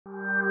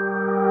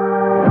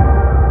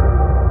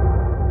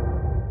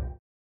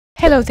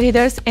Hello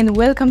traders, and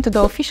welcome to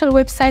the official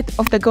website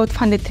of the GOAT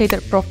funded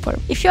trader prop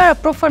firm. If you are a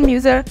prop firm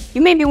user,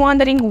 you may be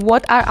wondering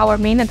what are our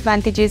main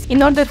advantages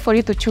in order for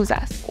you to choose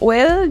us.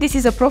 Well, this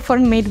is a prop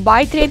firm made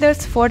by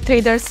traders for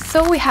traders,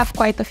 so we have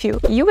quite a few.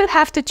 You will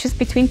have to choose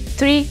between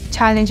 3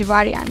 challenge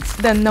variants: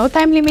 the no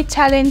time limit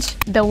challenge,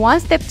 the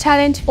one-step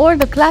challenge, or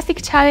the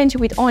classic challenge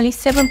with only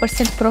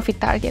 7%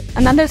 profit target.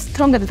 Another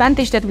strong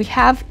advantage that we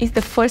have is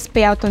the first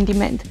payout on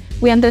demand.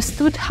 We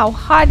understood how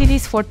hard it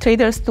is for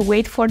traders to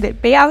wait for their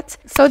payouts,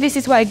 so this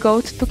is why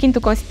GOAT took into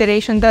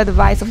consideration the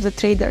advice of the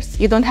traders.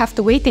 You don't have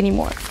to wait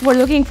anymore. We're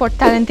looking for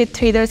talented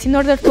traders in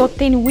order to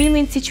obtain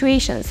win-win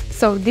situations,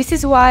 so this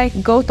is why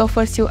GOAT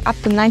offers you up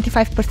to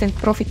 95%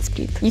 profit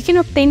split. You can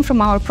obtain from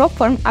our prop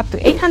firm up to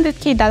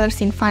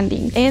 $800K in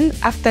funding, and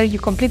after you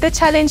complete the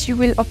challenge, you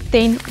will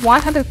obtain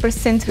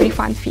 100%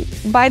 refund fee.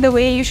 By the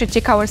way, you should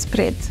check our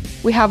spreads.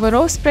 We have a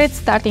raw spread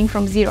starting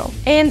from 0,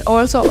 and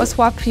also a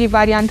swap-free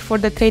variant for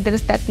the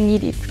traders that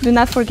need it. Do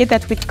not forget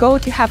that with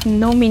GOAT you have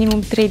no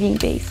minimum trading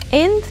days.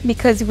 And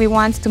because we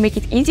want to make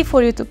it easy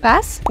for you to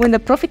pass, when the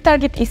profit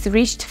target is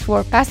reached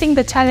for passing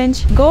the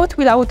challenge, GOAT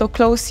will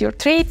auto-close your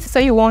trades, so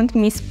you won't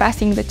miss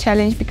passing the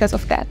challenge because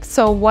of that.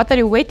 So what are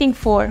you waiting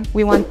for?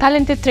 We want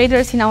talented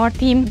traders in our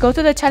team. Go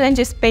to the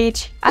challenges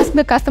page, ask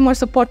the customer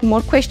support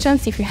more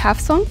questions if you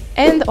have some,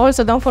 and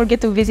also don't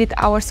forget to visit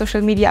our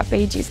social media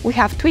pages. We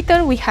have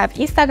Twitter, we have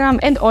Instagram,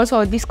 and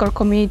also a Discord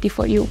community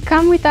for you.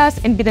 Come with us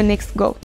and be the next GOAT.